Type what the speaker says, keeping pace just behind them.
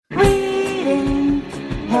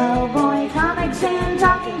stand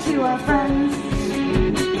talking to our friends.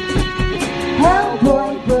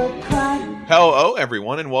 Hellboy Book Club. Hello,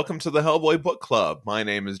 everyone, and welcome to the Hellboy Book Club. My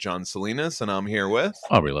name is John Salinas, and I'm here with...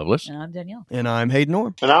 Aubrey Lovelace. And I'm Danielle. And I'm Hayden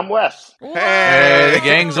Orr. And I'm Wes. Hey, the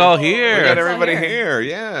gang's all here. We got Gang's all everybody here. here,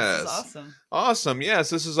 yes. This is awesome. Awesome, yes,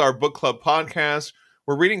 this is our book club podcast.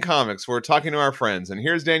 We're reading comics, we're talking to our friends, and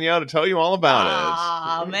here's Danielle to tell you all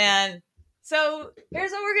about Oh man. So here's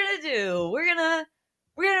what we're gonna do. We're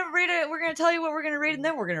gonna read it. We're gonna tell you what we're gonna read, and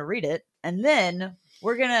then we're gonna read it. And then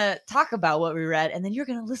we're gonna talk about what we read, and then you're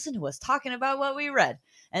gonna listen to us talking about what we read.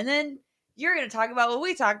 And then you're gonna talk about what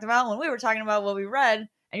we talked about when we were talking about what we read,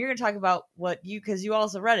 and you're gonna talk about what you, because you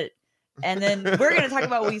also read it. And then we're gonna talk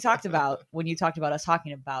about what we talked about when you talked about us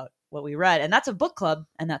talking about what we read. And that's a book club,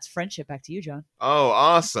 and that's friendship. Back to you, John. Oh,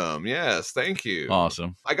 awesome. Yes, thank you.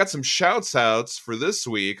 Awesome. I got some shouts outs for this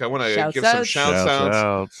week. I want to Shouts give some outs. shouts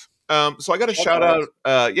outs. So I got a shout out,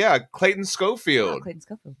 Clayton Schofield. Oh, Clayton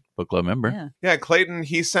Schofield. Book club member. Yeah. Yeah, Clayton,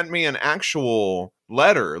 he sent me an actual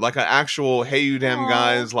letter, like an actual "Hey, you damn Aw,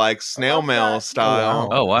 guys," like snail love mail that. style.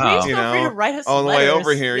 Oh, wow. Please You feel free know, to write us On the way letters.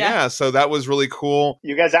 over here, yeah. So that was really cool.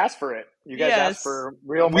 You guys asked for it. You guys Yes. asked for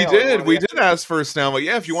real We mail. did ask for a snail mail.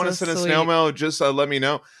 Yeah, if you want to So send a snail sweet. mail, just let me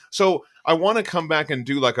know. So I want to come back and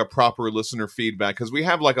do like a proper listener feedback because we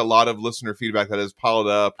have like a lot of listener feedback that has piled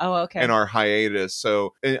up Oh, okay. in our hiatus.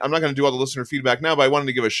 So I'm not going to do all the listener feedback now, but I wanted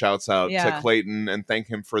to give a shouts out to Yeah. Clayton and thank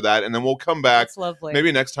him for that. And then we'll come back. That's lovely.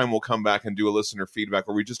 Maybe next time we'll come back and do a listener feedback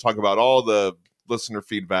where we just talk about all the listener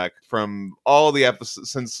feedback from all the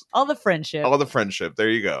episodes since all the friendship. all the friendship. There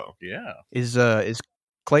you go. Yeah. Is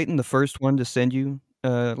Clayton the first one to send you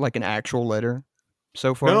like an actual letter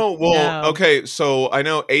so far? No, well, No. okay. So I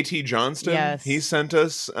know A.T. Johnston. Yes. He sent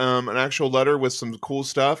us an actual letter with some cool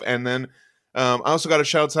stuff, and then I also got a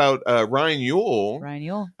shouts out Ryan Yule. Ryan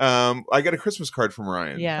Yule. I get a Christmas card from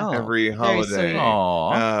Ryan. Yeah. Oh, every sweet. holiday.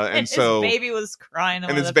 Aw. And so his baby was crying.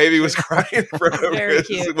 and his baby was crying from Very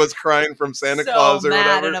cute. was crying from Santa so Claus or mad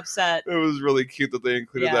whatever. and upset. It was really cute that they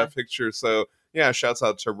included Yeah. that picture. So yeah, shouts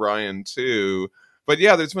out to Ryan too. But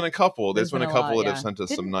yeah, there's been a couple. There's been a couple lot, that have yeah. sent us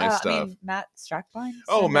some Didn't, nice I stuff. mean, Matt Strackbine.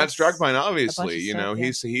 Oh, sent Matt us Strackbine, a obviously. bunch of You know,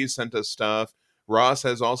 stuff, yeah. he's sent us stuff. Ross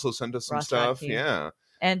has also sent us some Ross stuff. Radke. Yeah.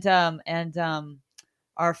 and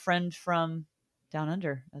our friend from Down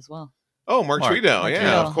Under as well. Oh, Mark Mark. Tweedo. Mark Yeah,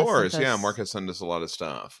 Tweedo of has course. sent Yeah, us- Mark has sent us a lot of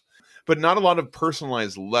stuff. But not a lot of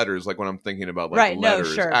personalized letters like when I'm thinking about like Right, no,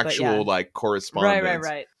 letters. sure, but actual yeah. like correspondence.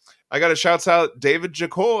 Right. I got a shouts out David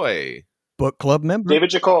Jacoy. Book club member. David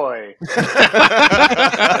Jacoy.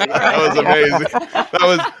 That was amazing.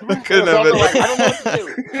 That couldn't have Also been. like, I don't know what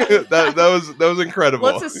to do. that was incredible.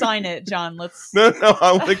 Let's assign it, John. Let's. No,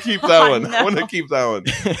 I want to keep that one. I No. want to keep that one.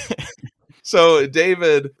 So,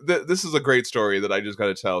 David, this is a great story that I just got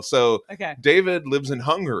to tell. So, Okay. David lives in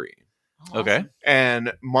Hungary, Okay. Awesome.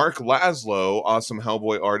 and Mark Laszlo, awesome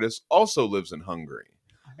Hellboy artist, also lives in Hungary.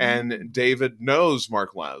 And David knows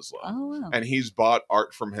Mark Laszlo, Oh wow. and he's bought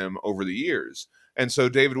art from him over the years. And so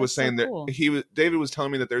David was That's so saying cool. that David was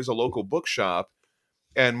telling me that there's a local bookshop,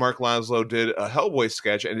 and Mark Laszlo did a Hellboy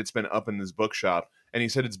sketch, and it's been up in this bookshop. And he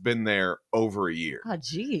said it's been there over a year. Oh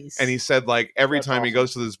jeez. And he said, like, every That's time he awesome.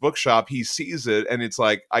 goes to this bookshop, he sees it, and it's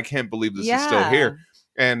like, I can't believe this is still here.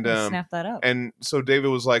 And Snap that up. and so David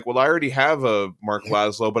was like, well, I already have a Mark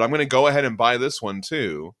Laszlo, but I'm going to go ahead and buy this one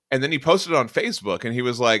too. And then he posted it on Facebook, and he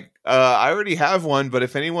was like, I already have one, but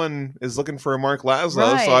if anyone is looking for a Mark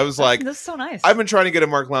Laszlo, Right. so I was like, That's so nice. I've been trying to get a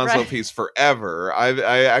Mark Laszlo Right. piece forever.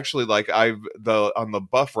 I actually on the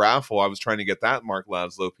Buff raffle, I was trying to get that Mark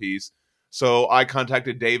Laszlo piece. So I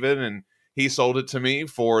contacted David, and he sold it to me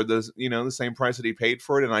for the same price that he paid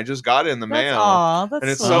for it, and I just got it in the mail. That's And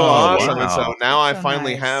it's sweet. so awesome. wow. And so now I So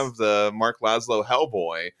finally nice. have the Mark Laszlo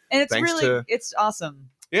Hellboy. And it's thanks really, to- it's awesome.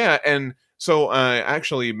 Yeah, and so I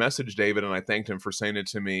actually messaged David, and I thanked him for saying it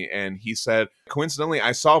to me, and he said, coincidentally,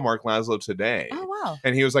 I saw Mark Laszlo today. Oh wow.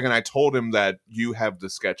 And he was like, and I told him that you have the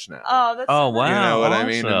sketch now. Oh, that's Oh, so wow. nice. You know what I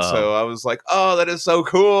mean? And awesome. so I was like, oh, that is so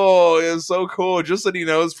cool. It's so cool. Just that he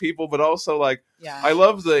knows people, but also like, Yeah. I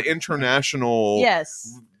love the international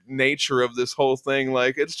Yes. nature of this whole thing.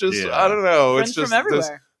 Like, it's just, Yeah. I don't know. Friends It's just from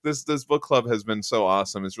everywhere. this book club has been so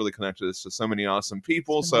awesome. It's really connected us to so many awesome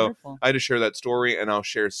people. It's been So wonderful. I had to share that story, and I'll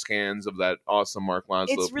share scans of that awesome Mark Laszlo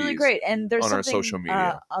It's really piece. great, and there's on our something social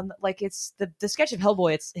media. like it's the sketch of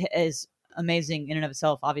Hellboy. Is amazing in and of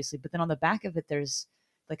itself, obviously, but then on the back of it, there's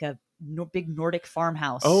like a big Nordic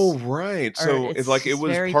farmhouse. Oh, right. Or So it's it's like it just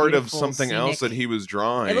was very part of beautiful, something else that scenic. he was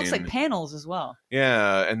drawing. It looks like panels as well.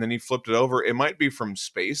 Yeah, and then he flipped it over. It might be from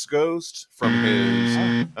Space Ghost, from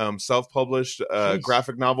his self-published Jeez.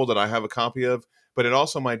 graphic novel that I have a copy of. but it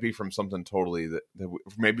also might be from something totally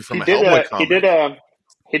maybe from He a did. Hellboy comic.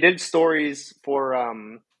 He did stories for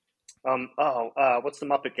what's the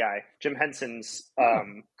Muppet guy? Jim Henson's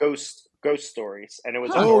ghost stories, and it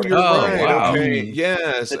was Huh. Oh, sort you're of right. wow. Okay,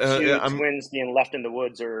 yes. the two twins being left in the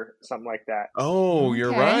woods or something like that. Oh,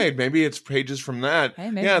 you're Okay. right. Maybe it's pages from that.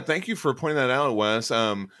 Hey, maybe. Yeah, thank you for pointing that out, Wes.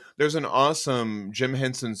 There's an awesome Jim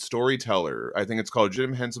Henson Storyteller. I think it's called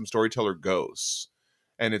Jim Henson Storyteller Ghosts,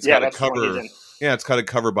 and it's got a that's the one he's cover. in. Yeah, it's got a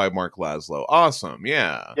cover by Mark Laszlo. Awesome.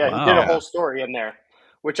 Yeah. Yeah, Wow. he did a whole story in there,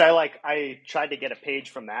 which I like. I tried to get a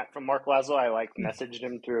page from Mark Laszlo. I messaged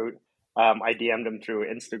him through, I DM'd him through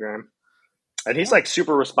Instagram, and he's like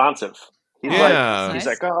super responsive. He's Yeah. he's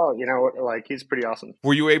Nice. like, oh, he's pretty awesome.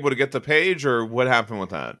 Were you able to get the page, or what happened with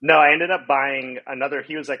that? No, I ended up buying another.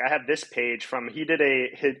 He was like, I have this page from. He did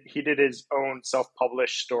his own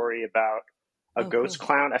self-published story about a Oh, ghost cool.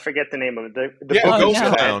 clown. I forget the name of it. The Yeah, book Ghost is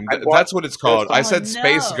good. Clown. I bought That's what it's called. Ghost I Clown. said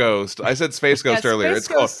Space no. Ghost. I said Space Ghost earlier. Space It's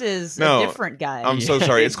called. Ghost is No, a different guy. I'm so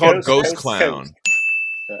sorry. It's called Ghost Clown.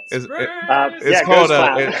 It's Yeah, called Ghost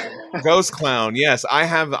Clown. Ghost Clown. Yes, I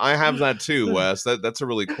have that too, Wes. That's a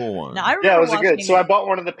really cool one. Now, I remember Yeah, it was watching good. So I bought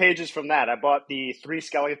one of the pages from that. I bought the 3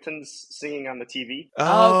 skeletons singing on the TV.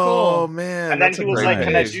 Oh, cool. Man, And then that's he a was great like,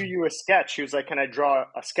 "Can I page. do you a sketch?" He was like, "Can I draw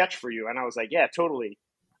a sketch for you?" And I was like, "Yeah, totally."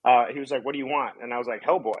 He was like, "What do you want?" And I was like,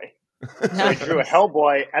 "Hellboy." So I drew a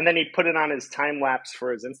Hellboy, and then he put it on his time lapse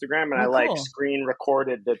for his Instagram, and Oh, I cool. screen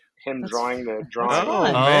recorded him That's- drawing the Oh, drawing.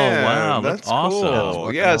 fun. man, wow, that's that's awesome. cool. That's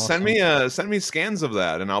fucking Yeah, awesome. send me scans of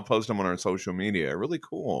that, and I'll post them on our social media. Really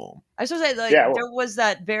cool. I was supposed to say, like, Yeah, well- there was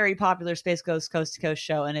that very popular Space Ghost Coast to Coast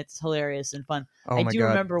show, and it's hilarious and fun. Oh I my do god.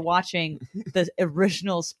 remember watching the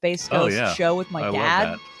original Space Oh, Ghost yeah. show with my I love dad,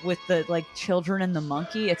 that. with the like children and the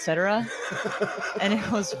monkey, etc. And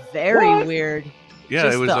it was very weird. Yeah,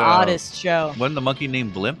 Just it was the oddest show. Wasn't the monkey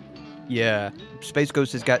named Blimp? Yeah, Space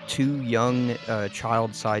Ghost has got 2 young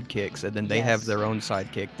child sidekicks, and then they have Yes. their own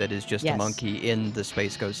sidekick that is just a Yes. monkey in the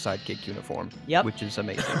Space Ghost sidekick uniform, Yep. which is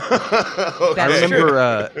amazing. I That's I true.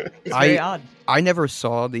 remember It's very I odd. I never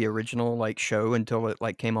saw the original like show until it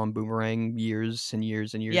like came on Boomerang years and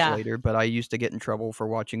years and years Yeah. later, but I used to get in trouble for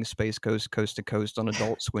watching Space Ghost Coast to Coast on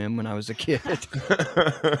Adult Swim when I was a kid.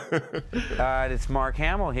 It's Mark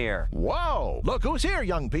Hamill here. Whoa! Look who's here,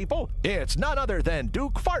 young people. It's none other than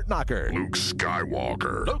Duke Fartknocker. Luke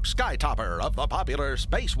Skywalker. Luke Skytopper of the popular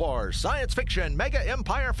Space Wars science fiction mega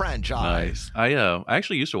empire franchise. Nice. I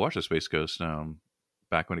actually used to watch the Space Ghost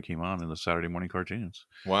back when it came on in the Saturday morning cartoons.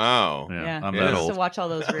 Wow. Yeah, I'm Yeah. I that used old. to watch all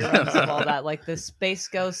those reruns of all that, like the Space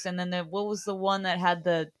Ghost, and then what was the one that had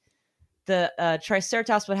the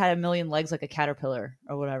Triceratops but had a million legs like a caterpillar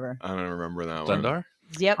or whatever. I don't remember that one. Thundar?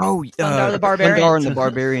 Yep. Oh, Thundar the Barbarian. Thundar and the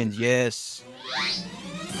Barbarians, yes.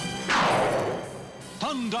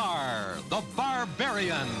 Thundar, the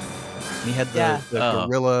Barbarian. And he had the, Yeah. the Oh.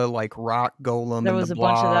 gorilla like rock golem. There and was the a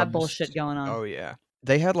bunch of that blobs. bullshit going on. Oh yeah.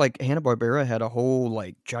 They had like Hanna-Barbera had a whole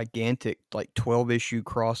like gigantic like 12-issue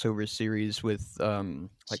crossover series with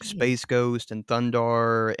like Jeez. Space Ghost and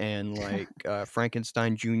Thundar and like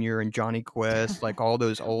Frankenstein Jr. and Johnny Quest, like all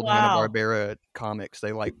those old Wow. Hanna-Barbera comics.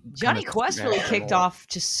 They like Johnny kinda Quest really smashed them kicked all. off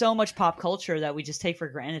just so much pop culture that we just take for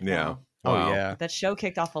granted Yeah. now. Oh Wow. yeah. That show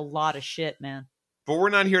kicked off a lot of shit, man. But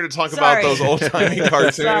we're not here to talk Sorry. about those old timey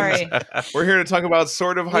cartoons. Sorry. We're here to talk about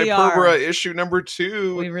Sword of We Hyperbora are. issue number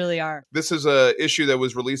 2. We really are. This is a issue that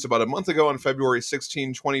was released about a month ago on February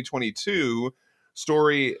 16, 2022.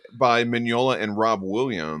 Story by Mignola and Rob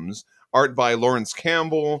Williams. Art by Lawrence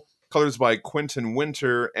Campbell. Colors by Quentin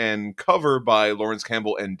Winter. And cover by Lawrence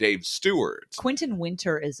Campbell and Dave Stewart. Quentin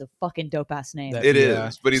Winter is a fucking dope ass name. That- It yeah.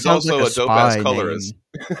 is, but he's Sounds also like a dope-ass spy colorist.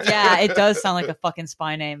 name. Yeah, it does sound like a fucking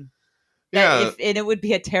spy name. Yeah. And it would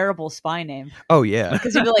be a terrible spy name. Oh yeah.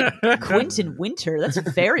 Because you'd be like, Quentin Winter? That's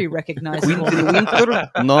very recognizable. Quentin Winter?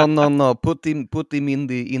 No. Put him in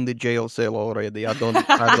the jail cell already. I don't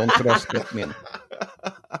trust that man.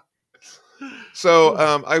 So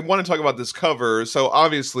I want to talk about this cover. So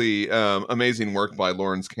obviously, amazing work by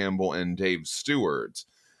Lawrence Campbell and Dave Stewart.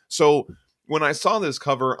 So when I saw this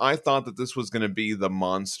cover, I thought that this was going to be the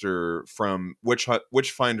monster from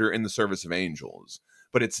Witchfinder in the Service of Angels,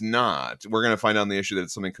 but it's not. We're going to find out in the issue that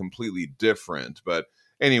it's something completely different. But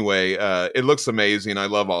anyway, it looks amazing. I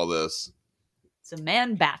love all this. It's a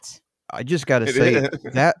man bat. I just gotta It say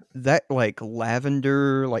is. that like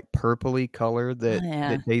lavender, like purpley color that, Oh,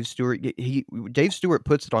 yeah. that Dave Stewart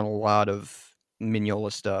puts it on a lot of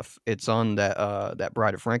Mignola stuff. It's on that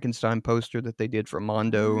Bride of Frankenstein poster that they did for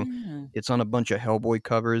Mondo. Yeah. It's on a bunch of Hellboy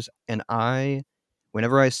covers, and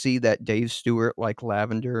whenever I see that Dave Stewart like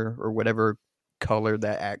lavender or whatever color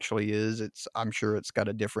that actually is. I'm sure it's got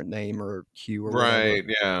a different name or hue or Right, whatever.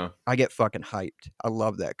 yeah. I get fucking hyped. I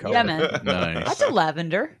love that color. Yeah, man. Nice. That's a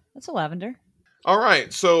lavender. That's a lavender. All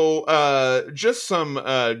right, so just some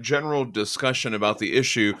general discussion about the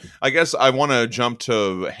issue. I guess I want to jump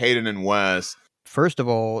to Hayden and Wes. First of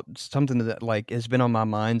all, something that like has been on my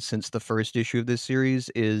mind since the first issue of this series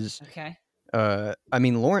is, Okay. I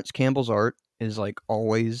mean, Lawrence Campbell's art is like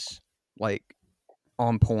always like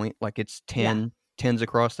on point, like it's 10s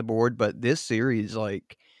across the board. But this series,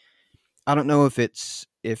 like, I don't know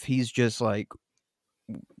if he's just like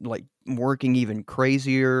working even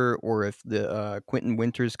crazier, or if the Quentin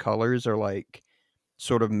Winters colors are like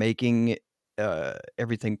sort of making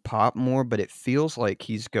everything pop more. But it feels like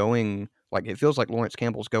he's going. Like, it feels like Lawrence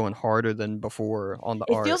Campbell's going harder than before on the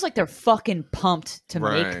art. It feels like they're fucking pumped to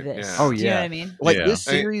Right, make this. yeah. Oh, Do you know yeah. what I mean? Like, Yeah. this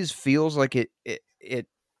series feels like it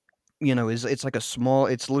you know, it's like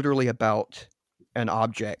it's literally about an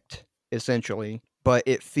object, essentially. But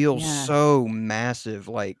it feels Yeah. so massive.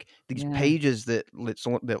 Like, these Yeah. pages that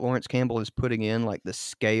Lawrence Campbell is putting in, like the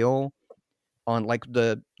scale on like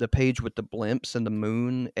the page with the blimps and the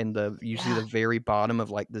moon, and you see the very bottom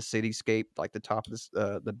of like the cityscape, like the top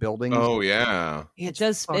of the buildings. Oh, yeah. It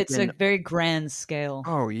does. It's a fucking- very grand scale.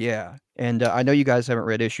 Oh yeah, and I know you guys haven't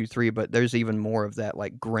read issue 3, but there's even more of that,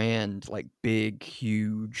 like grand, like big,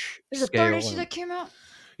 huge There's a scale. third issue and- that came out.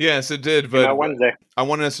 Yes, it did, Came out but Wednesday. I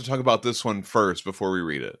wanted us to talk about this one first before we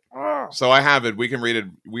read it. So I have it. We can read it.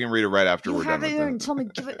 We can read it right after You we're done have it with here it. and tell me,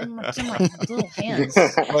 give it in my little hands.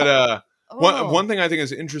 But Oh. one thing I think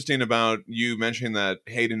is interesting about you mentioning that,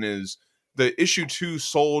 Hayden, is the issue 2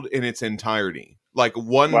 sold in its entirety. Like,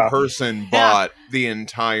 one Wow. person bought the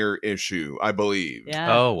entire issue, I believe.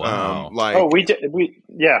 Yeah. Oh wow. Like, Oh,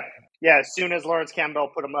 yeah. As soon as Lawrence Campbell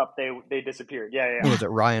put them up, they disappeared. Yeah. What was it,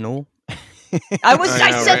 Ryan Ull? I I know,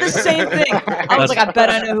 said right? the same thing. I was like, I bet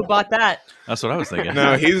I know who bought that. That's what I was thinking.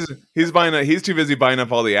 no, he's buying. He's too busy buying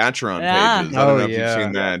up all the Acheron Yeah. pages. I don't Oh, know if yeah. you've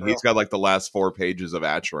seen that. Yeah, He's got like the last 4 pages of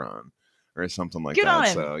Acheron or something like Good that. on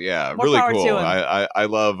him. So yeah, More really power to cool. him.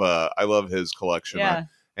 I love his collection. Yeah.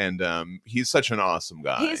 And he's such an awesome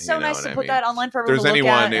guy. He's so you know nice what to I put mean? that online for If there's everyone to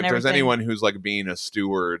look anyone, at. if and there's everything. anyone who's like being a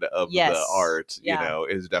steward of Yes. the art, Yeah. you know,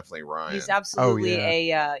 is definitely Ryan. He's absolutely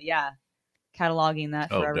yeah. cataloging that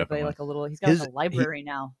for Oh, everybody definitely. like a little. He's got His- like a library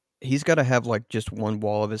now. He's got to have like just one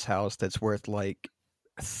wall of his house that's worth like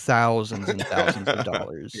thousands and thousands of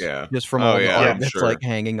dollars. Yeah. Just from Oh, all the yeah, art I'm that's sure. like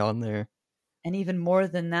hanging on there. And even more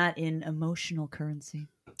than that in emotional currency.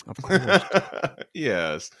 Of course.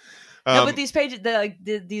 Yes. No, but these pages,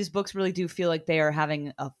 these books really do feel like they are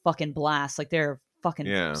having a fucking blast. Like they're fucking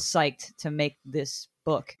Yeah. psyched to make this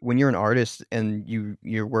book. When you're an artist and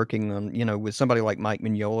you're working on, you know, with somebody like Mike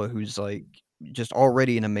Mignola, who's like just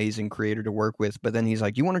already an amazing creator to work with, but then he's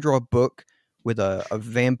like, you want to draw a book with a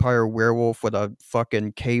vampire werewolf with a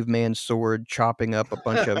fucking caveman sword chopping up a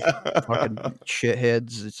bunch of fucking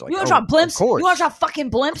shitheads. It's like, You want oh, to draw blimps? Of course. You want to draw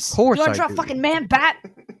fucking blimps? Of course You want I to draw do. fucking man bat?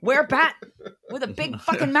 Wear a bat with a big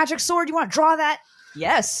fucking magic sword? You want to draw that?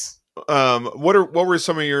 Yes. What were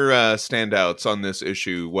some of your standouts on this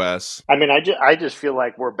issue, Wes? I mean, I just feel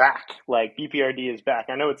like we're back. Like BPRD is back.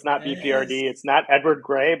 I know it's not BPRD, it's not Edward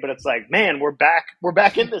Gray, but it's like, man, we're back. We're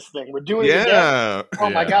back in this thing. We're doing it again. Yeah. Oh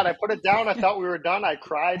my Yeah. god, I put it down. I thought we were done. I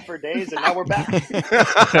cried for days, and now we're back.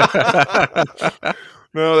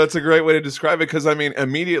 No, that's a great way to describe it, because I mean,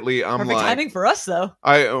 immediately I'm Perfect like, timing for us, though.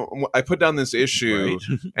 I put down this issue,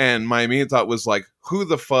 Right. and my immediate thought was like, who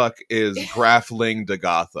the fuck is Grafling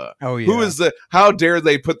Dagatha? Oh yeah. Who is how dare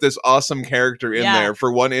they put this awesome character in Yeah. there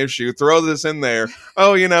for one issue? Throw this in there.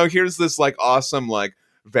 Oh, you know, here's this like awesome like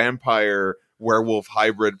vampire werewolf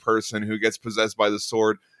hybrid person who gets possessed by the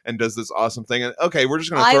sword and does this awesome thing. And okay, we're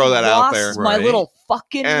just gonna throw that out there. My Right. little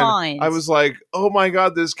fucking And mind. I was like, oh my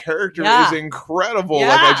god, this character Yeah. is incredible. Yeah.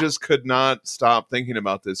 Like I just could not stop thinking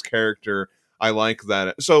about this character. I like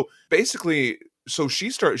that. So basically,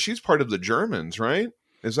 she's part of the Germans, right?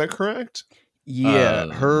 Is that correct? Yeah,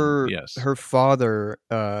 yes. her father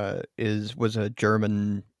was a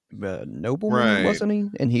German nobleman, Right. wasn't he?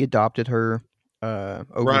 And he adopted her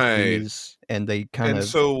overseas, and they kind And of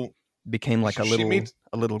so became like a she little meets-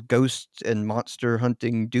 a little ghost and monster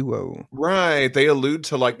hunting duo. right, they allude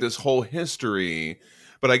to like this whole history,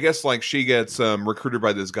 but I guess like she gets recruited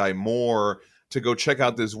by this guy Moore to go check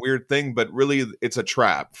out this weird thing, but really it's a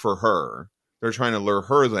trap for her. They're trying to lure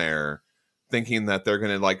her there, thinking that they're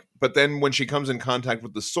gonna like. But then when she comes in contact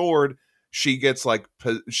with the sword, she gets like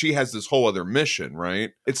she has this whole other mission,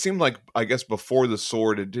 right? It seemed like, I guess before the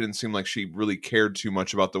sword, it didn't seem like she really cared too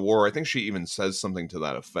much about the war. I think she even says something to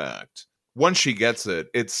that effect. Once she gets it,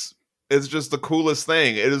 it's It's just the coolest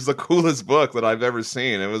thing. It is the coolest book that I've ever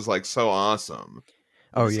seen. It was like so awesome.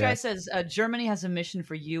 Oh This yeah. guy says Germany has a mission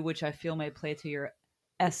for you, which I feel may play to your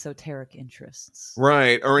esoteric interests.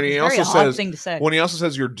 Right. Or and he It's a very also odd says thing to say. when he also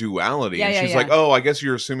says your duality, Yeah, and yeah, she's yeah. like, "Oh, I guess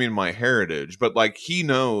you're assuming my heritage," but like he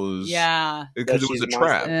knows, Yeah. because That it was a she's a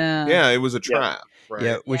trap. monster. Yeah, it was a trap. Right.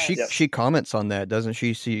 Yeah, well, Yes. she comments on that, doesn't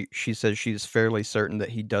she? She says she's fairly certain that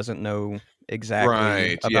he doesn't know exactly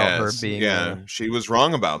Right. about her Yes. being. Yeah, she was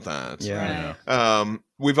wrong about that. Yeah. Right.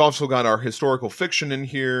 We've also got our historical fiction in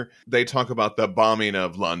here. They talk about the bombing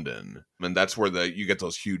of London, and that's where you get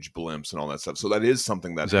those huge blimps and all that stuff. So that is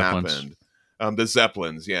something that Zeppelins. happened. The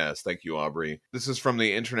Zeppelins, yes. Thank you, Aubrey. This is from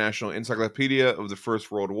the International Encyclopedia of the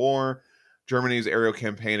First World War. Germany's aerial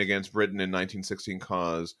campaign against Britain in 1916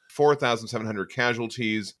 caused 4,700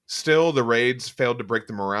 casualties. Still, the raids failed to break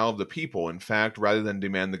the morale of the people. In fact, rather than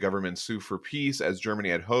demand the government sue for peace, as Germany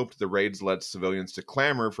had hoped, the raids led civilians to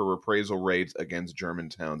clamor for reprisal raids against German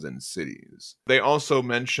towns and cities. They also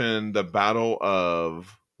mentioned the Battle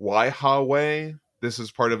of Waihawe. This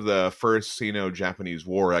is part of the First Sino-Japanese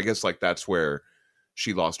War. I guess like that's where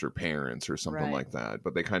she lost her parents or something Right. like that.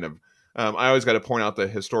 But they kind of I always got to point out the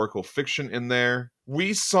historical fiction in there.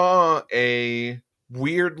 We saw a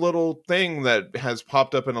weird little thing that has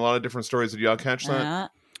popped up in a lot of different stories. Did y'all catch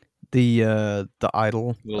that? The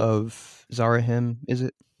idol Little- of Zarahim, is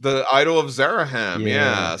it? The Idol of Zaraham. Yeah.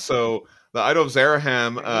 Yeah. So the Idol of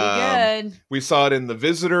Zaraham, Pretty good. we saw it in The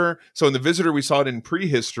Visitor. So in The Visitor, we saw it in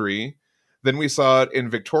prehistory. Then we saw it in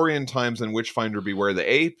Victorian times in Witchfinder Beware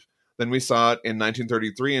the Ape. Then we saw it in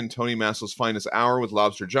 1933 in Tony Masso's Finest Hour with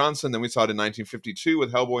Lobster Johnson. Then we saw it in 1952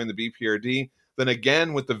 with Hellboy and the BPRD. Then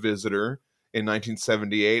again with The Visitor in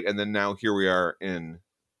 1978. And then now here we are in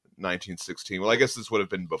 1916. Well, I guess this would have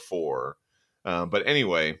been before. But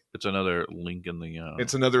anyway, It's another link in the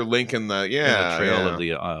it's another link in the in the trail yeah. of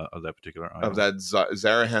the of that particular idol. of that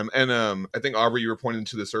Zaraham. And I think, Aubrey, you were pointing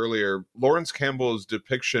to this earlier. Lawrence Campbell's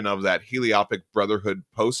depiction of that Heliopic Brotherhood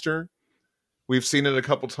poster. We've seen it a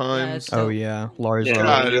couple times. So- Oh yeah, Lars. Yeah.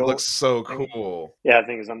 God, it looks so cool. Yeah, I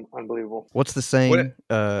think it's unbelievable. What's the saying?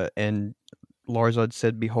 And Larzad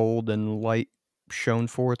said, "Behold, and light shone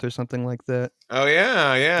forth," or something like that. Oh,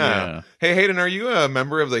 yeah. Yeah. Hey, Hayden, are you a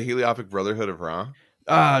member of the Heliopic Brotherhood of Ra?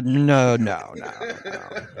 No.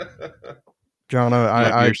 John,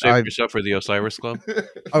 You're saving yourself for the Osiris Club.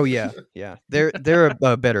 oh yeah. They're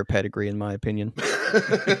a better pedigree in my opinion.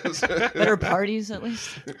 Better parties, at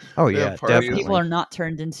least. Oh Yeah, yeah, parties. definitely. People are not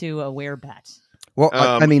turned into a werebat. Well,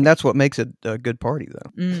 I Um, mean that's what makes it a good party,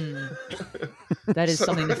 though. That is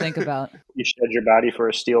something to think about. You shed your body for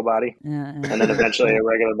a steel body, Yeah, and then eventually a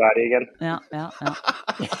regular body again.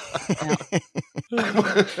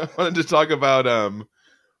 I wanted to talk about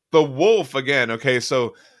the wolf again. Okay,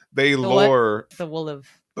 so they what? lure The wool of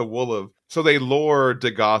the wool of. So they lure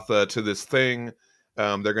Dagatha to this thing.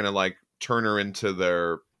 They're gonna like turn her into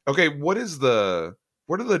their. Okay, what are the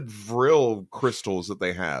Vril crystals that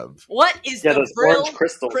they have? what is Yeah, the those Vril orange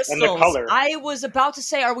crystals and the color. I was about to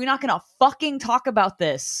say, are we not going to fucking talk about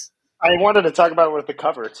this? I wanted to talk about it with the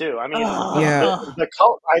cover too. I mean, Yeah. the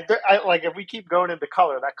color. I like if we keep going into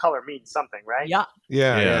color, that color means something, right? Yeah,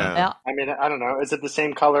 Yeah. yeah. I mean, I don't know. Is it the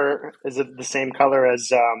same color? Is it the same color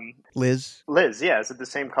as Liz. Liz? Yeah. Is it the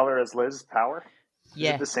same color as Liz Power? Is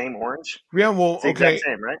Yeah. it the same orange? Yeah, well, It's the okay. exact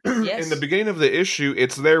same, right? Yes. In the beginning of the issue,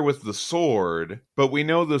 it's there with the sword, but we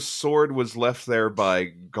know the sword was left there by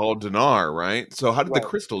Galdanar, right? So how did the Right.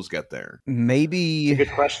 crystals get there? Maybe Good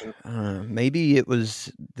question. maybe it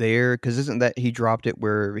was there because isn't that he dropped it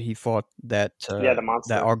where he fought that Yeah, the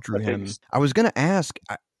monster, that I Ogdrew think. him. I was gonna ask.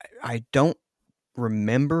 I don't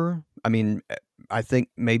remember. I mean, I think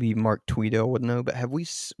maybe Mark Tweedale would know, but we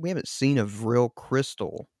haven't seen a Vril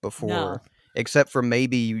crystal before, except for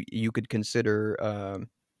maybe you could consider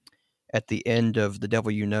at the end of The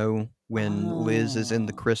Devil You Know when Liz is in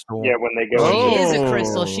the crystal. Yeah, when they go. She into is a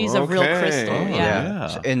crystal. She's a real okay. crystal. Oh, Yeah.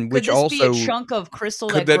 So- and Could which this also be a chunk of crystal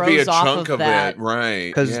Could that that be a grows off chunk of that? it?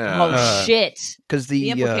 Right. 'Cause- Yeah. Oh shit! because The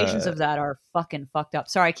implications of that are fucking fucked up.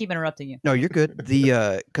 Sorry, I keep interrupting you. No, you're good.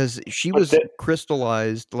 The because she But was the-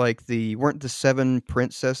 crystallized like weren't the 7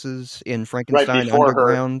 princesses in Frankenstein before her.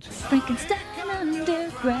 Underground? Frankenstein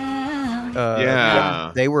underground.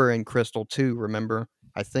 Yeah. they were in crystal too. Remember?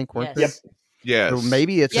 I think weren't Yes. they? Yes. So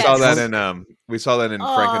maybe it's We a saw that chunk- in we saw that in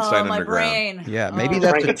Frankenstein my Underground. brain. Yeah, maybe Oh. that's a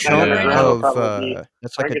Frankenstein chunk Underground of will probably be-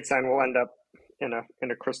 that's like a Frankenstein will end up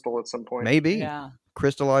in a crystal at some point. maybe Yeah,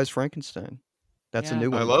 crystallized Frankenstein. That's a Yeah.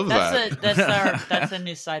 new one. I love that. that's a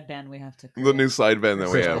new side band we have to. The new side band that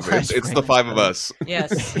we have. Crystallized It's the 5 of us.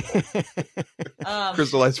 Yes.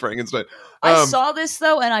 Crystallized Frankenstein. I saw this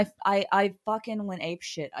though, and I fucking went ape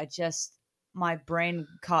shit. My brain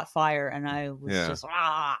caught fire, and I was just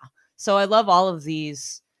So I love all of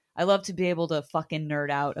these. I love to be able to fucking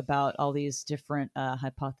nerd out about all these different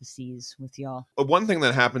hypotheses with y'all. One thing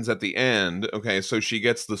that happens at the end, okay, so she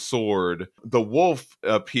gets the sword, the wolf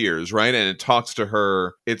appears, right? And it talks to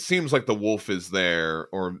her. It seems like the wolf is there,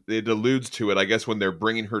 or it alludes to it, I guess, when they're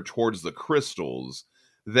bringing her towards the crystals.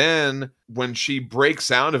 Then when she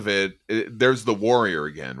breaks out of it, there's the warrior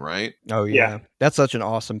again, right? Oh yeah. That's such an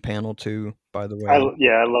awesome panel too, by the way. I love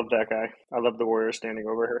that guy. I love the warrior standing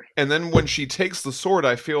over her. And then when she takes the sword,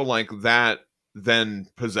 I feel like that then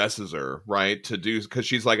possesses her, right? To do, because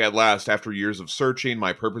she's like, at last, after years of searching,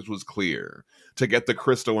 my purpose was clear, to get the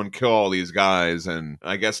crystal and kill all these guys, and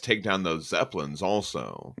I guess take down those zeppelins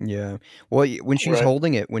also. Yeah. Well, when she's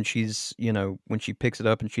holding it, when she's, when she picks it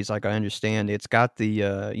up and she's like, I understand, it's got the,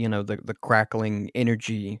 the crackling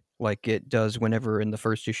energy like it does whenever in the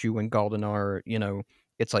first issue when Galdenar,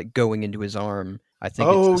 it's like going into his arm. I think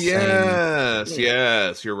it's the same.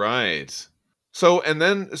 Yes, you're right. So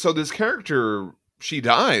this character, she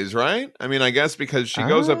dies, right? I mean, I guess because she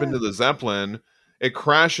goes up into the Zeppelin, it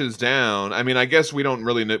crashes down. I mean, I guess we don't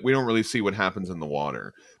really see what happens in the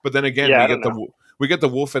water. But then again, we get the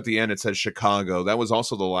wolf at the end. It says Chicago. That was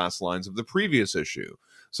also the last lines of the previous issue.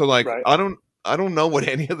 So like, I don't know what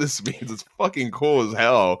any of this means. It's fucking cool as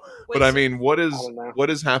hell. But I mean, what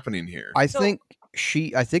is happening here? I think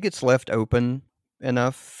it's left open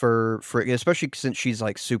enough for especially since she's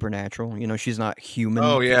like supernatural, she's not human.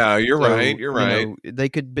 Oh yeah, you're right. They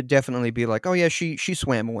could definitely be like, oh yeah, she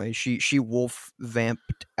swam away, she wolf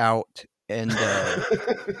vamped out and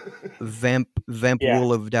vamp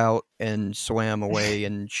wolved out and swam away,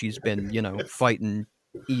 and she's been fighting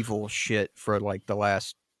evil shit for like the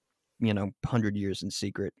last 100 years in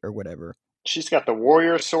secret or whatever. She's got the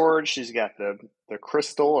warrior sword, she's got the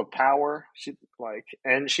crystal of power,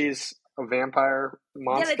 and she's a vampire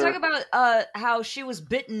monster. Yeah, they talk about how she was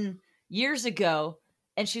bitten years ago,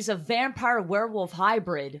 and she's a vampire werewolf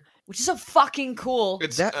hybrid, which is so fucking cool. Why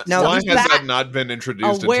has that not been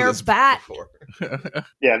introduced into this before?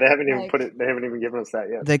 Yeah, they haven't even They haven't even given us that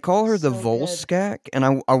yet. They call her the Volskak, and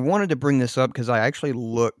I wanted to bring this up because I actually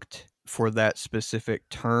looked for that specific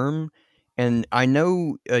term. And I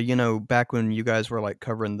know, back when you guys were like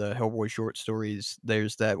covering the Hellboy short stories,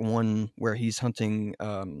 there's that one where he's hunting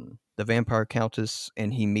the vampire countess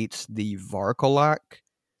and he meets the Varkolak,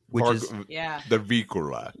 which is the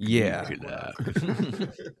Vikulak. Yeah.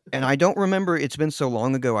 And I don't remember, it's been so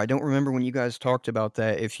long ago, I don't remember when you guys talked about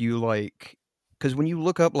that, if you like, because when you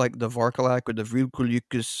look up like the Varkolak or the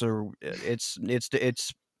Vrikulikus, or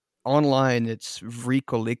it's online, it's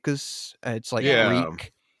Vrikulikus, it's like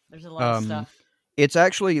Greek. There's a lot of stuff. It's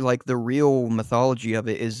actually like the real mythology of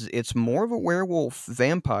it is it's more of a werewolf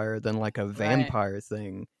vampire than like a vampire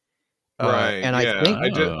thing. Right. And I think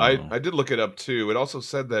I did look it up too. It also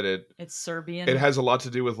said that it's Serbian. It has a lot to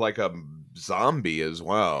do with like a zombie as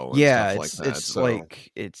well. Yeah, it's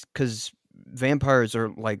like it's because vampires are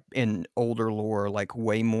like in older lore like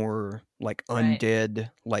way more like undead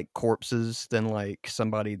like corpses than like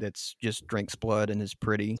somebody that's just drinks blood and is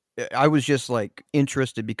pretty. I was just like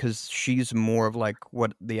interested because she's more of like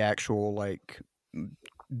what the actual like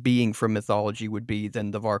being from mythology would be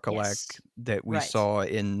than the Varkolak that we saw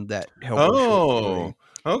in that Hellboy short story.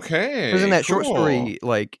 Okay. Because in that short story,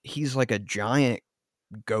 like he's like a giant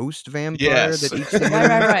ghost vampire that eats them.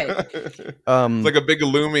 Right. Like a big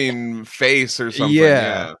looming face or something.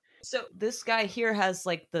 Yeah. So this guy here has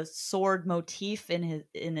like the sword motif in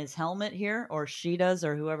his helmet here, or she does,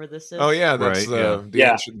 or whoever this is. Oh yeah, that's the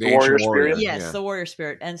warrior spirit. Yes, the warrior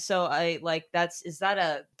spirit. And so I like that's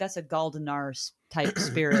a Galdenar type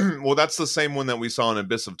spirit. Well, that's the same one that we saw in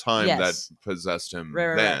Abyss of Time that possessed him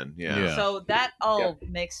then. Yeah. So that all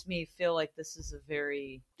makes me feel like this is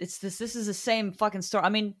this is the same fucking story. I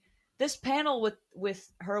mean, this panel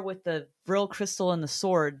with her with the Vril crystal and the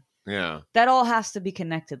sword. Yeah. That all has to be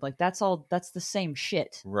connected. Like that's the same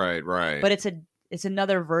shit. Right. But it's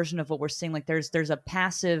another version of what we're seeing. Like there's a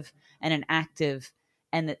passive and an active,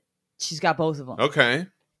 and that she's got both of them. Okay.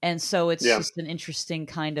 And so it's just an interesting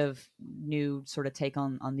kind of new sort of take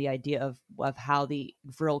on the idea of how the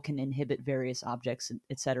Vril can inhibit various objects,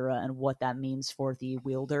 et cetera, and what that means for the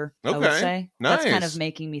wielder, I would say. Nice. That's kind of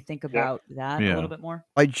making me think about that a little bit more.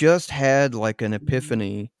 I just had like an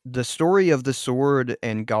epiphany. The story of the sword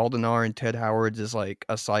and Galdenar and Ted Howard's is like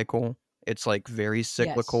a cycle. It's like very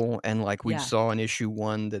cyclical, and like we saw in issue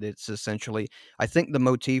 1 that it's essentially, I think the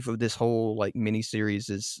motif of this whole like miniseries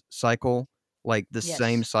is cycle. like the Yes.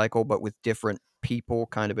 same cycle, but with different people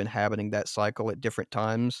kind of inhabiting that cycle at different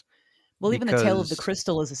times. Well, even the tale of the because-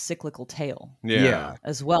 crystal is a cyclical tale Yeah.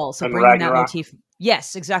 as well. So And bringing that Ragnarok. motif,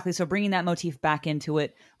 yes, exactly. So bringing that motif back into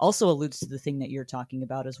it also alludes to the thing that you're talking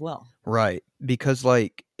about as well. Right. Because,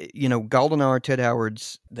 like, Galdanar, Ted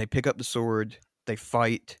Howard's, they pick up the sword, they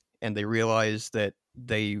fight, and they realize that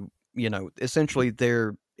they, essentially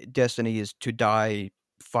their destiny is to die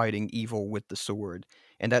fighting evil with the sword.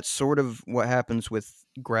 And that's sort of what happens with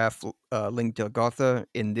Graf Ling-Delgotha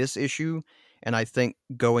in this issue. And I think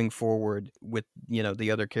going forward with,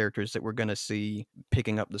 the other characters that we're going to see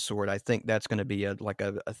picking up the sword, I think that's going to be a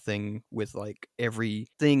thing with, like,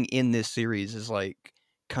 everything in this series is, like,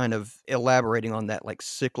 kind of elaborating on that, like,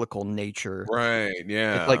 cyclical nature. Right.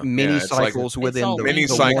 Yeah. It's like mini Yeah, it's like cycles within all the mini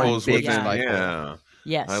the one cycles big within. cycle. Yeah.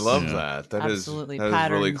 Yes, I love Yeah. that. That is absolutely that is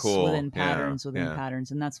patterns really cool. within Yeah, patterns within yeah. patterns,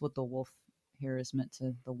 and that's what the wolf here is meant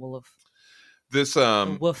to. The wolf, This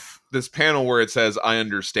the woof. this panel where it says "I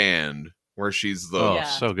understand," where she's the Oh, Yeah.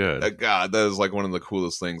 so good. God, that is like one of the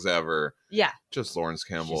coolest things ever. Yeah, Just Lawrence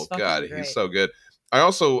Campbell. She's fucking God, great. he's so good. I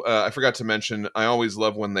also I forgot to mention, I always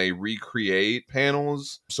love when they recreate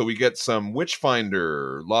panels. So we get some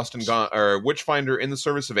Witchfinder, Lost and Gone, or Witchfinder in the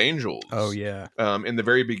Service of Angels. Oh, yeah. In the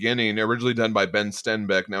very beginning, originally done by Ben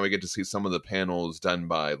Stenbeck. Now we get to see some of the panels done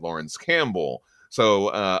by Lawrence Campbell. So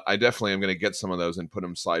I definitely am going to get some of those and put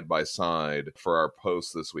them side by side for our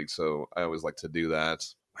post this week. So I always like to do that.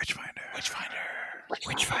 Witchfinder.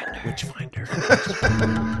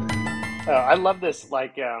 I love this,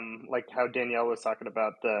 like how Danielle was talking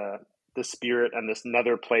about the spirit and this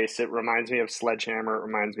nether place. It reminds me of Sledgehammer. It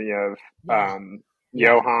reminds me of Yeah.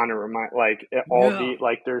 Johan.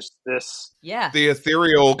 There's this. yeah. The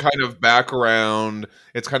ethereal kind of background.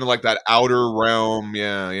 It's kind of like that outer realm.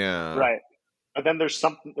 Yeah. Right. But then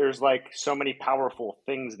there's like so many powerful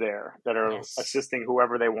things there that are Yes. assisting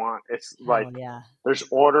whoever they want. It's Oh, like yeah. there's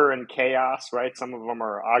order and chaos, right? Some of them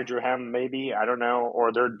are Ogdruhem, maybe, I don't know,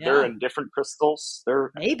 or they're Yeah. in different crystals.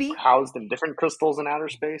 They're Maybe. housed in different crystals in outer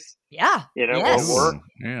space. Yeah. Yes. Or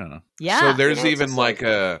Yeah. Yeah. So there's You know, it's even just like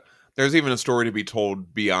like- there's even a story to be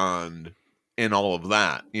told beyond in all of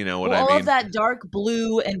that. You know what Well, I all mean? of that dark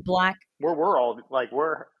blue and black. we're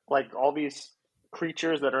all these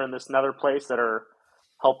creatures that are in this nether place that are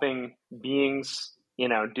helping beings,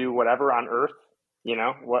 do whatever on Earth.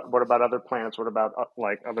 What about other planets? What about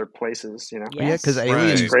other places? Yeah, Yes. because Right.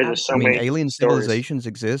 aliens, Great, there's so many alien stories. civilizations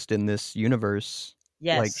exist in this universe.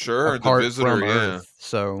 Yes. Like, Sure, the apart visitor, from yeah. Earth.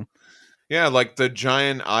 So, Yeah, like the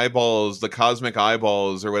giant eyeballs, the cosmic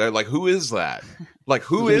eyeballs or whatever. Like, who is that? Like,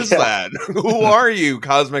 who is Yeah. that? Who are you,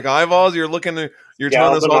 cosmic eyeballs? You're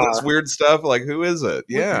telling us all this weird stuff. Like, who is it?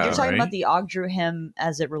 Yeah. You're talking Right. about the Ogdruhem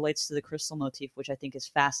as it relates to the crystal motif, which I think is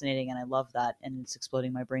fascinating, and I love that, and it's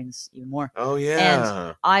exploding my brains even more. Oh,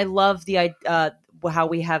 yeah. I love the how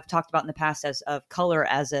we have talked about in the past as of color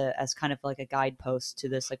as kind of like a guidepost to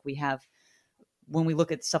this. Like we have when we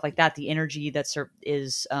look at stuff like that, the energy that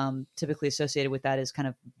is typically associated with that is kind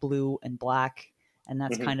of blue and black, and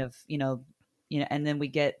that's Mhm. kind of and then we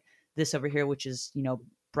get this over here, which is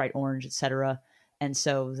bright orange, etc. And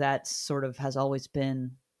so that sort of has always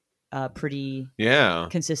been pretty Yeah.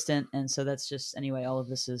 consistent, and so that's just anyway. All of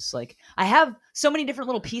this is like I have so many different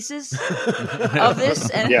little pieces of this,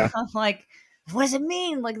 and Yeah. I'm like, what does it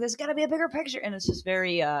mean? Like, there's got to be a bigger picture, and it's just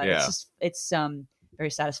very, it's very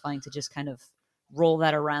satisfying to just kind of roll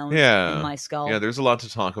that around Yeah. in my skull. Yeah, there's a lot to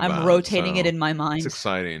talk about. I'm rotating it so in my mind. It's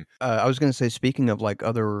exciting. I was going to say, speaking of like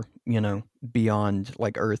other, beyond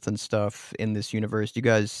like Earth and stuff in this universe, do you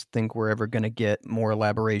guys think we're ever going to get more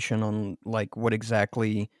elaboration on like what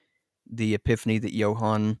exactly the epiphany that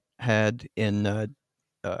Johan had in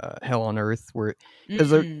Hell on Earth, where because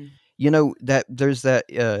there, Mm. that there's that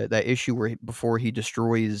issue where before he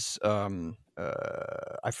destroys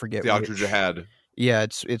I forget The which. Ogdru-Jahad. Yeah,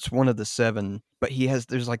 it's one of the 7, but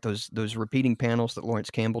there's like those repeating panels that Lawrence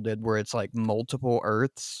Campbell did where it's like multiple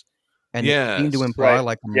Earths, and it seemed to Yes, imply right.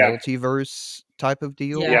 like a Yeah. multiverse type of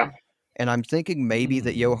deal. Yeah. And I'm thinking maybe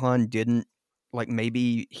that Johan didn't, like,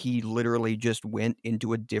 maybe he literally just went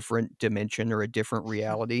into a different dimension or a different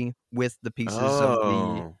reality with the pieces of the.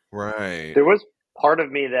 Oh, right. There was part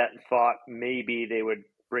of me that thought maybe they would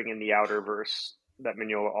bring in the Outerverse that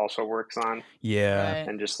Mignola also works on, Yeah. Right.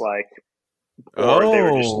 and just like, or they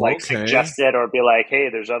would just Oh, like okay. suggest it, or be like, "Hey,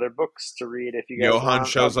 there's other books to read if you guys Johan want."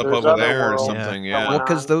 shows up There's over other there or worlds something. Yeah. Yeah. Well,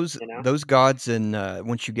 going because on, those gods in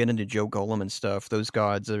once you get into Joe Golem and stuff, those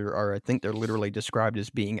gods are I think they're literally described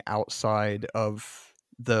as being outside of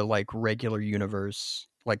the like regular universe.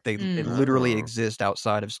 Like they Mm. literally Oh. exist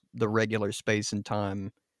outside of the regular space and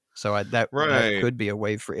time. So that could be a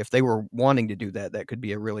way for, if they were wanting to do that, that could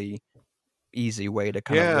be a really easy way to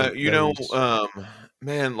kind of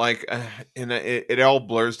man, like and it all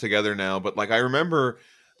blurs together now, but like I remember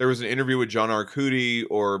there was an interview with John Arcudi,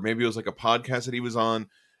 or maybe it was like a podcast that he was on,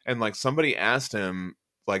 and like somebody asked him,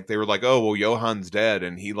 like they were like, oh well, Johan's dead,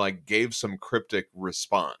 and he like gave some cryptic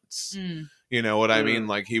response. You know what I mean?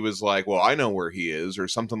 Like he was like, well, I know where he is, or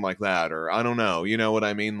something like that, or I don't know, you know what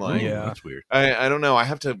I mean? Like, that's weird. I don't know, I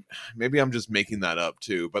have to, maybe I'm just making that up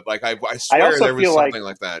too, but like I swear there was something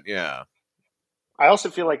like that. Yeah, I also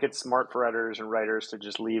feel like it's smart for editors and writers to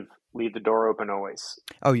just leave the door open always.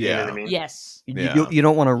 Oh yeah, you know what I mean? Yes. You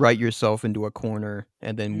don't want to write yourself into a corner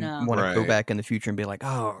and then want to go Right. back in the future and be like,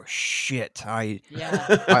 oh shit, I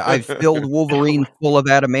Yeah. filled Wolverine full of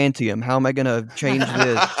adamantium. How am I gonna change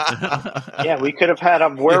this? Yeah, we could have had a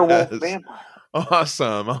werewolf Yes. vampire.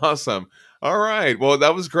 Awesome. All right. Well,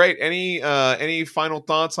 that was great. Any final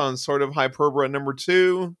thoughts on sort of Hyperbora number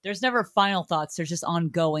 2? There's never final thoughts. There's just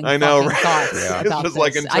ongoing I know, fucking right? thoughts Yeah. It's about just this.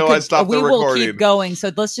 like until I stop the we will recording. keep going.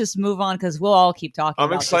 So let's just move on because we'll all keep talking I'm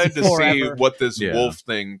about excited this to see forever. what this wolf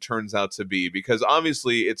thing turns out to be, because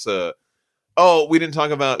obviously it's a. Oh, we didn't talk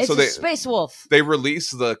about. It's so a space wolf. they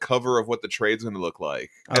released the cover of what the trade's going to look like,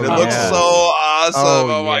 and Oh, it looks yeah. so awesome.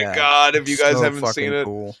 Oh my yeah. god! If you guys So haven't fucking seen it,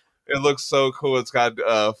 cool. it looks so cool. It's got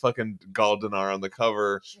fucking Galdinar on the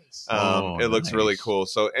cover. It looks really nice. cool.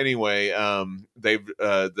 So anyway, they've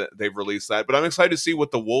released that, but I'm excited to see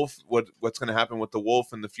what the wolf, what's going to happen with the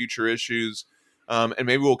wolf in the future issues, and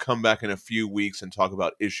maybe we'll come back in a few weeks and talk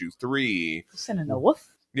about issue 3. Sending a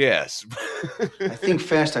wolf. Yes. I think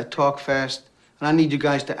fast, I talk fast, and I need you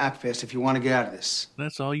guys to act fast if you want to get out of this.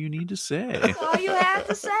 That's all you need to say. That's all you have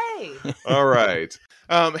to say. All right.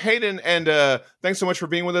 Hayden, and thanks so much for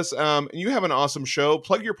being with us. You have an awesome show.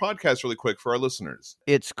 Plug your podcast really quick for our listeners.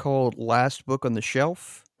 It's called Last Book on the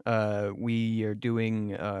Shelf. We are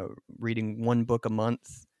doing reading one book a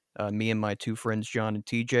month. Me and my 2 friends, John and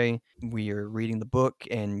TJ, we are reading the book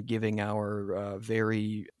and giving our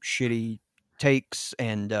very shitty takes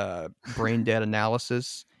and brain dead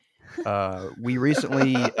analysis. We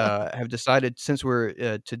recently have decided, since we're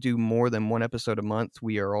to do more than one episode a month,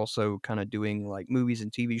 we are also kind of doing like movies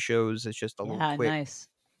and TV shows. It's just a little quick Nice.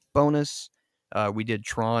 bonus. We did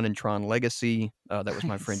Tron and Tron Legacy. That was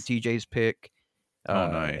my friend TJ's pick.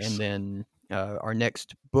 Nice. And then our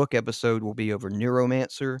next book episode will be over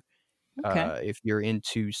Neuromancer. Okay. If you're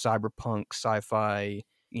into cyberpunk, sci-fi,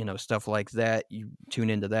 stuff like that, you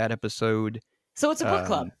tune into that episode. So it's a book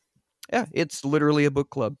club. Yeah, it's literally a book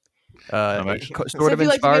club. I'm actually- Sort So of if you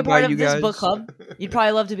like to be a inspired by part you of this guys. book club, you'd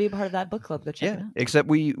probably love to be a part of that book club. Go check it Yeah, out. except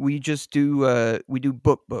we just do we do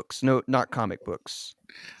books, no, not comic books.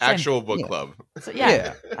 Actual book Yeah. club. So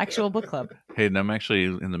Yeah. actual book club. Hayden, I'm actually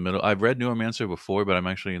in the middle. I've read Neuromancer before, but I'm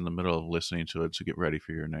actually in the middle of listening to it to get ready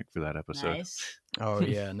for your neck for that episode. Nice. Oh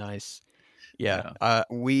yeah, nice. Yeah,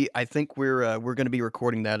 I think we're going to be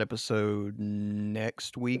recording that episode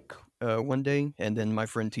next week, one day, and then my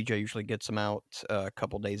friend TJ usually gets them out a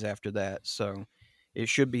couple days after that, so it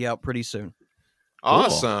should be out pretty soon.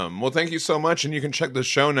 Awesome. Well, thank you so much. And you can check the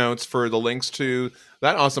show notes for the links to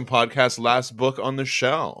that awesome podcast, Last Book on the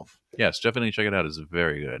Shelf. Yes, definitely check it out. It's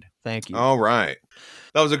very good. Thank you. All right.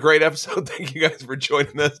 That was a great episode. Thank you guys for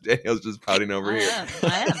joining us. Daniel's just pouting over here.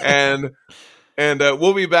 I am. And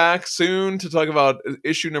we'll be back soon to talk about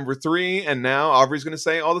issue number 3. And now Aubrey's going to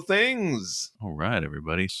say all the things. All right,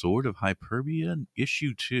 everybody. Sword of Hyperbion,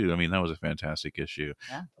 issue 2. I mean, that was a fantastic issue.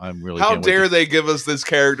 Yeah. I'm really. How can't wait dare to- they give us this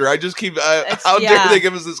character? I just keep. How dare yeah. they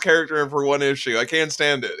give us this character for one issue? I can't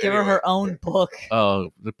stand it. Give her Anyway. her own book. Oh,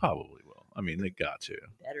 they probably will. I mean, they got to.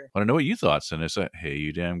 Better. Want to know what you thought? Send us at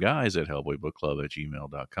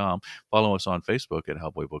heyyouDamnGuys@HellboyBookClub@gmail.com. Follow us on Facebook at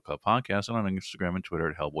Hellboy Book Club Podcast and on Instagram and Twitter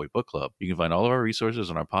at Hellboy Book Club. You can find all of our resources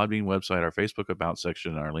on our Podbean website, our Facebook About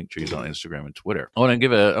section, and our link trees on Instagram and Twitter. I want to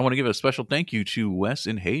give a special thank you to Wes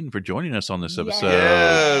and Hayden for joining us on this episode.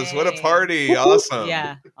 Yes, what a party! Awesome.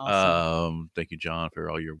 Yeah. Awesome. Thank you, John, for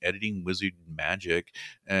all your editing wizard magic,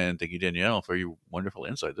 and thank you, Danielle, for your wonderful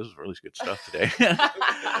insight. This is really good stuff today.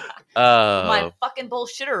 My fucking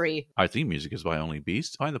bullshittery. Our theme music is by Only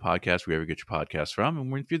Beast. Find the podcast wherever you get your podcasts from,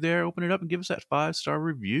 and if you're there, open it up and give us that 5-star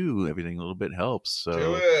review. Everything a little bit helps. So,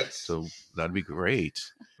 Do it. So that'd be great.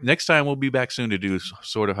 Next time we'll be back soon to do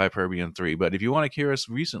Sword of Hyperbion 3. But if you want to hear us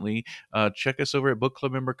recently, check us over at Book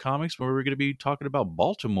Club Member Comics, where we're going to be talking about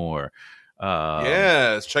Baltimore.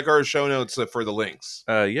 Yes, check our show notes for the links.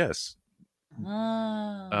 Yes.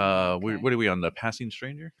 Oh, What are we on, the Passing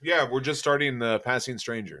Stranger? Yeah, we're just starting the Passing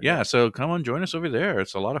Stranger. Yeah, so come on, join us over there.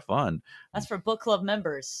 It's a lot of fun. that's for book club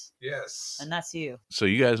members, Yes. and that's you. So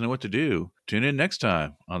you guys know what to do. Tune in next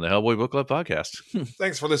time on the Hellboy Book Club podcast.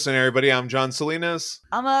 Thanks for listening, everybody. I'm John Salinas.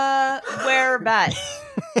 I'm a wear bat.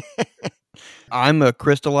 I'm a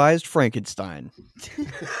crystallized Frankenstein.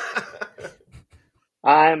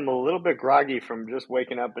 I'm a little bit groggy from just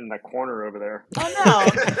waking up in the corner over there. Oh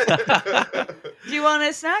no! Do you want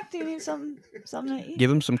a snack? Do you need something to eat? Give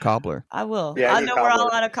him some cobbler. I will. Yeah, I I need know we're all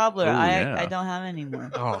cobbler. out of cobbler. Ooh, yeah. I don't have any more.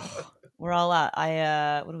 Oh, We're all out.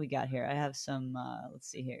 What do we got here? I have some. Let's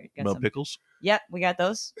see here. Got Well, some. pickles? Yep, we got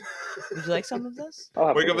those. Would you like some of those? I'll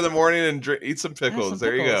have Wake up in the morning and eat some I have pickles. some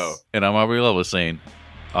There you go. pickles. And I'm Aubrey Lovelace saying,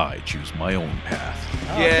 I choose my own path.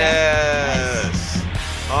 Oh, okay. Yes.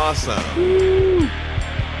 Awesome.